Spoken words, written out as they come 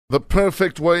The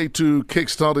perfect way to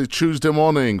kickstart a Tuesday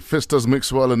morning. Fistas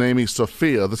Mixwell and Amy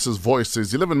Sophia. This is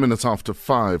Voices, 11 minutes after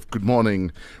 5. Good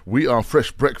morning. We are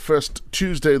Fresh Breakfast,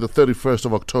 Tuesday, the 31st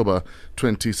of October,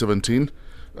 2017.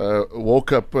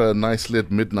 Woke up nicely at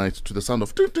midnight to the sound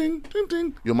of ting, ting, ting,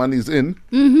 ting. Your money's in.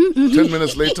 10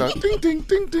 minutes later, ting, ting,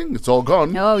 ting, ting. It's all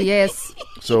gone. Oh, yes.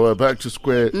 So back to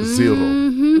square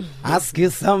zero. Ask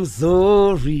you some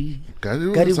sorry. Ask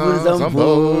you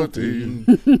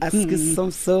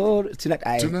some sorry.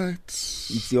 Tonight.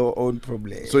 It's your own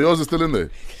problem. So yours is still in there?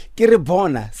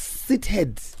 Kiribona,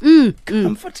 seated,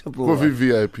 comfortable. For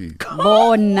VIP.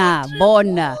 Bona.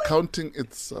 Counting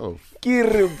itself.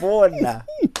 Kiribona.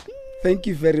 Thank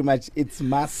you very much. It's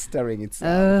mastering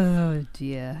itself. Oh,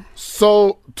 dear.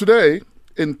 So today,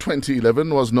 in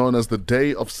 2011, was known as the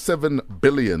Day of 7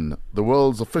 billion. The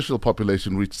world's official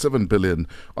population reached 7 billion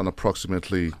on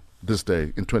approximately this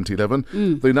day in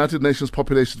 2011. The United Nations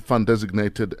Population Fund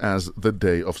designated as the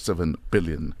Day of 7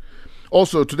 billion.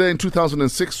 Also, today in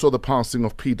 2006 saw the passing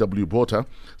of P.W. Botha,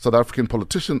 South African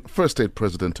politician, first state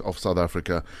president of South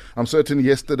Africa. I'm certain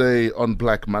yesterday on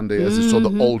Black Monday, as he saw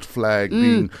the old flag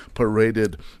being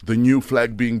paraded, the new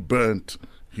flag being burnt,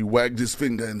 he wagged his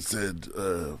finger and said,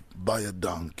 buy a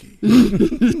donkey.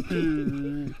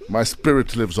 My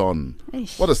spirit lives on.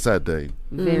 What a sad day.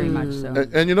 Very much so.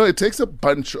 And you know, it takes a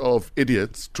bunch of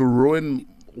idiots to ruin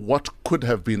what could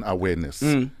have been awareness.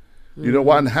 You know,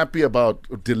 we're unhappy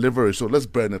about delivery, so let's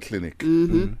burn a clinic.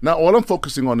 Now, all I'm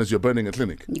focusing on is you're burning a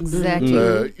clinic.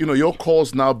 Exactly. You know, your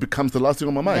cause now becomes the last thing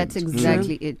on my mind. That's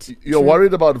exactly it. You're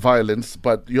worried about violence,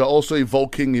 but you're also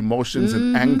evoking emotions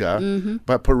and anger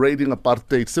by parading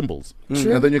apartheid symbols.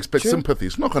 And then you expect sympathy.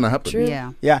 It's not going to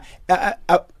happen. Yeah.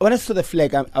 When I saw the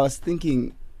flag, I was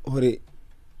thinking,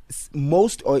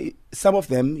 most or some of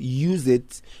them use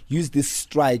this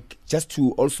strike just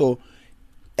to also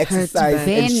exercise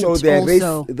and show their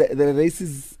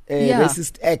racist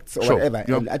acts or whatever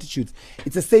and attitudes.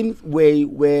 It's the same way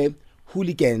where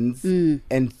hooligans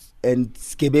and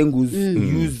skebengus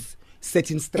use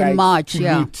certain strikes in March,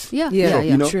 to loot.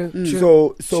 You know?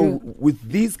 True. So with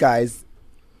these guys,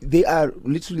 they are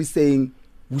literally saying,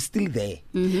 we're still there.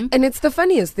 And it's the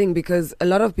funniest thing because a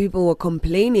lot of people were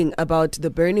complaining about the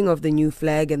burning of the new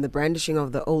flag and the brandishing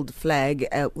of the old flag.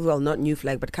 Well, not new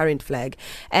flag, but current flag.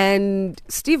 And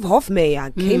Steve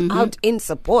Hofmeyer came out in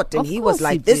support and he was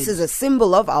like, this is a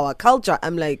symbol of our culture.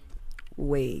 I'm like,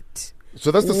 wait. So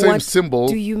that's the same What symbol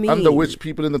do you mean? under which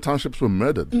people in the townships were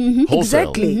murdered. Wholesale.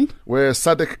 Exactly. Where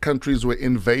SADC countries were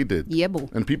invaded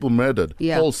and people murdered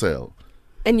wholesale.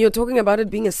 And you're talking about it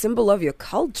being a symbol of your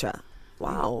culture.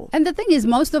 Wow. And the thing is,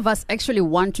 most of us actually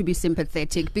want to be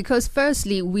sympathetic because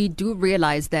firstly, we do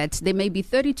realize that there may be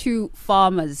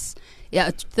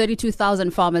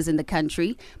 32,000 farmers in the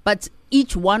country, but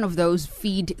each one of those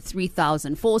feed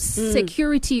 3,000. For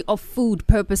security of food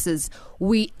purposes,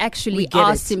 we actually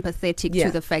are sympathetic to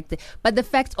the fact that, but the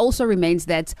fact also remains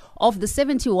that of the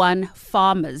 71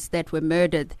 farmers that were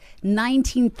murdered,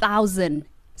 19,000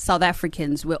 South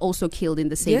Africans were also killed in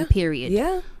the same period.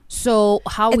 Yeah. So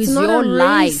how it's is not your a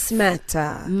life race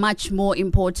matter much more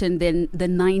important than the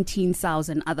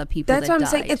 19,000 other people That's that what I'm died?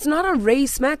 saying. It's not a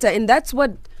race matter. And that's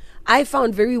what I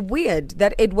found very weird,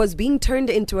 that it was being turned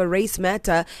into a race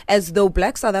matter as though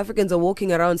black South Africans are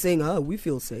walking around saying, we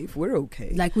feel safe, we're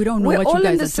okay. Like we don't know we're what all you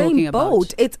guys in the are same talking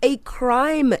boat. about. It's a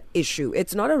crime issue.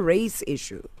 It's not a race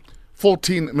issue.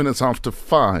 14 minutes after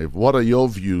 5. What are your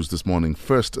views this morning?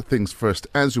 First things first,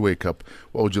 as you wake up,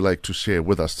 what would you like to share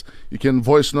with us? You can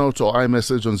voice note or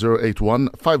iMessage on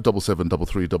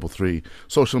 081-577-3333.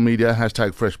 Social media,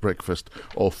 #Fresh Breakfast,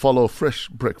 or follow Fresh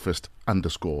Breakfast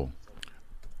 _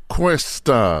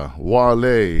 Cuesta,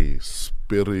 Wale,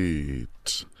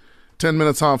 Spirit.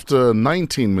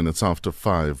 19 minutes after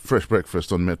 5. Fresh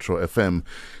Breakfast on Metro FM.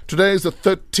 Today is the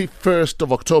 31st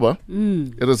of October.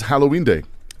 It is Halloween Day.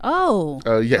 Oh,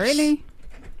 yes. Really?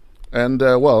 And,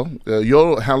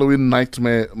 your Halloween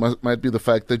nightmare might be the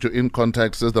fact that your in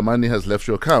contact says the money has left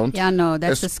your account. Yeah, no,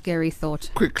 that's a scary thought.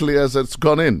 Quickly as it's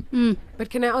gone in. But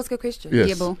can I ask a question?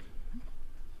 Yes. Yebo.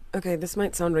 Okay, this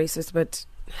might sound racist, but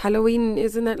Halloween,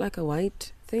 isn't that like a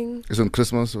white thing? Isn't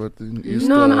Christmas or Easter?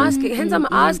 No, I'm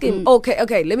asking.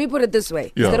 Okay, let me put it this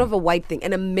way. Yeah. Instead of a white thing,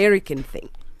 an American thing.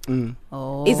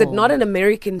 Oh. Is it not an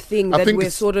American thing I that think we're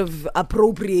it's- sort of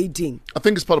appropriating? I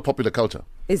think it's part of popular culture.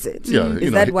 Is it? Yeah,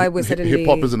 Is that why we're suddenly... hip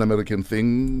hop is an American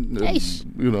thing, Eish.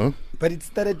 you know. But it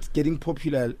started getting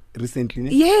popular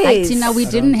recently. Yes. Tina, we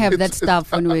didn't have that It's-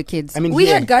 stuff when we were kids. I mean, We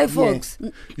yeah, had Guy yeah. Fawkes.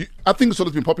 I think it's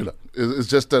always been popular. It's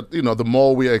just that, you know, the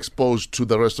more we are exposed to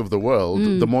the rest of the world,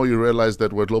 the more you realize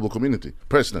that we're a global community,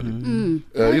 personally.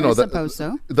 You know, I suppose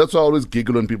so. That's why I always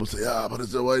giggle when people say, yeah, but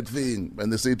it's a white thing.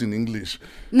 And they say it in English.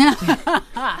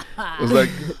 It's like,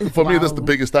 for me, that's the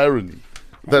biggest irony.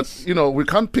 That, you know, we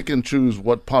can't pick and choose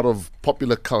what part of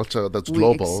popular culture that's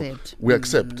global we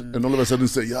accept. And all of a sudden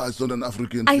say, yeah, it's not an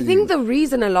African thing. I think the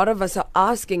reason a lot of us are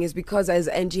asking is because, as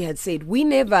Angie had said, we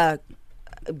never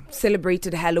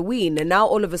celebrated Halloween, and now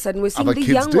all of a sudden we're seeing Other the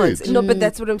kids young did. ones. No, but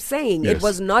that's what I'm saying. It Yes.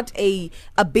 was not a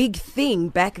big thing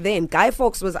back then. Guy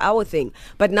Fawkes was our thing,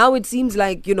 but now it seems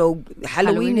like, you know,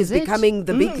 Halloween is is it? becoming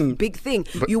the big thing.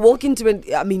 You walk into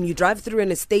you drive through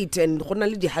an estate and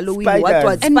Halloween, what Spiders.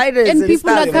 was and spiders and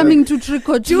people stuff. are coming to trick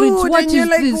or treat. Dude, What and you're is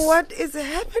like, this? what is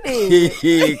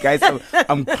happening? Guys,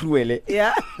 I'm cruel.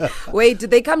 Yeah. Wait, did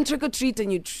they come trick or treat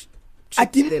and you? I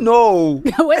didn't know.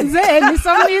 What's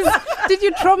that? Did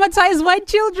you traumatize white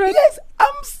children? Yes,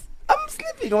 I'm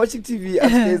sleeping, watching TV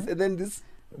upstairs, and then this.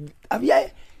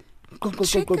 Go.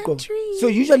 Trick or treat. So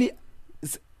usually,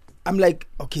 I'm like,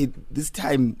 okay, this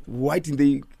time, why didn't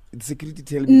the security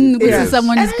tell me? Because Yes.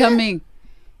 someone is coming.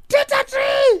 Trick or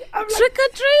treat! I'm like, Trick or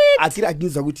treat. I can't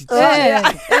ukuthi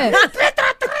Yeah, yeah.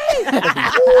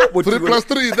 3 plus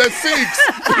 3, that's 6.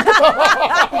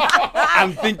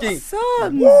 I'm thinking,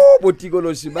 Son. whoa,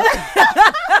 Botigolo Shiba.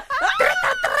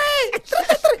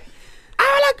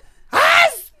 I'm like,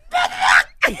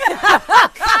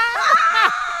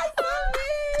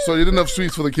 So you didn't have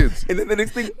sweets for the kids? and then the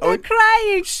next thing, They're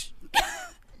crying.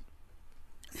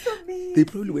 they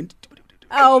probably went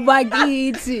Oh my God.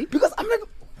 because I'm like,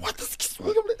 what is this? So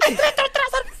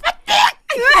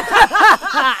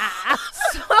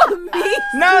mean.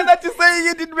 Now that you're saying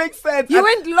it, it makes sense. You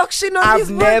went lockshin on I've these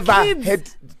never kids. had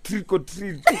trick or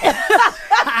treat. Did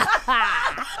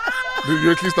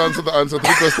you at least answer the answer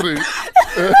 3 plus 3?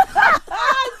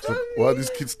 So, wow, these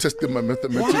kids testing my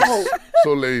mathematics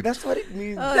so late. That's what it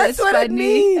means. Oh, That's what it funny.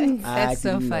 means. That's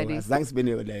so funny.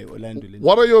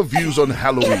 What are your views on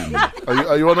Halloween?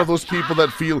 Are you one of those people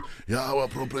that feel, yeah, we're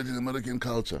appropriating American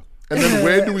culture? And then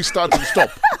where do we start and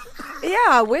stop?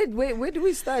 Yeah, where do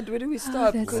we start? Where do we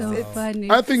stop? That's 'Cause so it's- funny.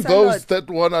 I think It's a those lot. that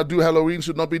want to do Halloween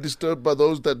should not be disturbed by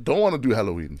those that don't want to do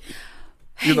Halloween.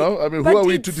 You know, I mean, but who are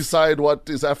we it's- to decide what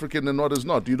is African and what is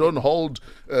not? You don't hold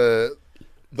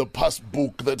the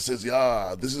passbook that says,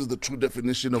 yeah, this is the true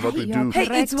definition of what we do. Hey,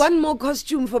 Correct. it's one more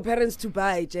costume for parents to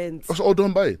buy, gents. Oh,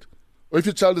 don't buy it. Or if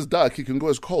your child is dark, he can go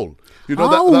as coal. You know,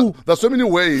 Oh. there's so many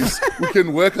ways we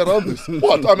can work around this.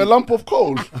 What? I'm a lump of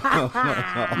coal.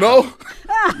 No?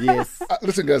 Yes.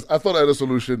 Listen, guys, I thought I had a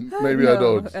solution. Maybe I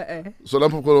don't. So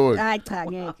lump of coal will work.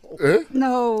 Eh?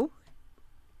 No.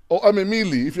 Oh, I'm a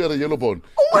mealy if you had a yellow bone.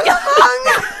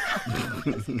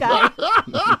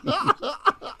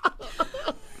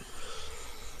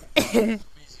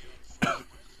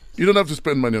 You don't have to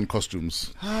spend money on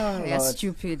costumes. They're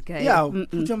stupid, guys. Yeah,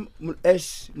 put some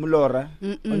ash mulora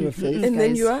on your face. And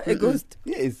then guys. you are a ghost.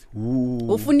 Yes. Ooh.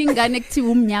 Ufuna ingane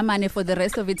ekuthiwa umnyamane for the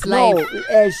rest of its No, life.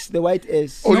 ash, the white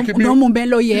ash. Oh, you can be-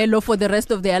 Nomumbelo yellow for the rest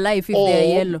of their life if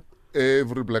they're yellow.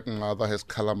 Every black mother has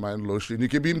calamine lotion. You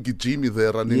can be in Gijimi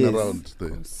there running Yes. around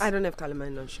there. I don't have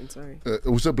calamine lotion, sorry.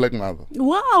 Who's a black mother?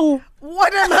 Wow.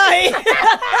 What am I?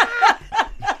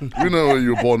 You know where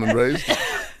you were born and raised.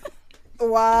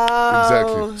 Wow.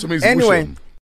 Exactly. So means Anyway,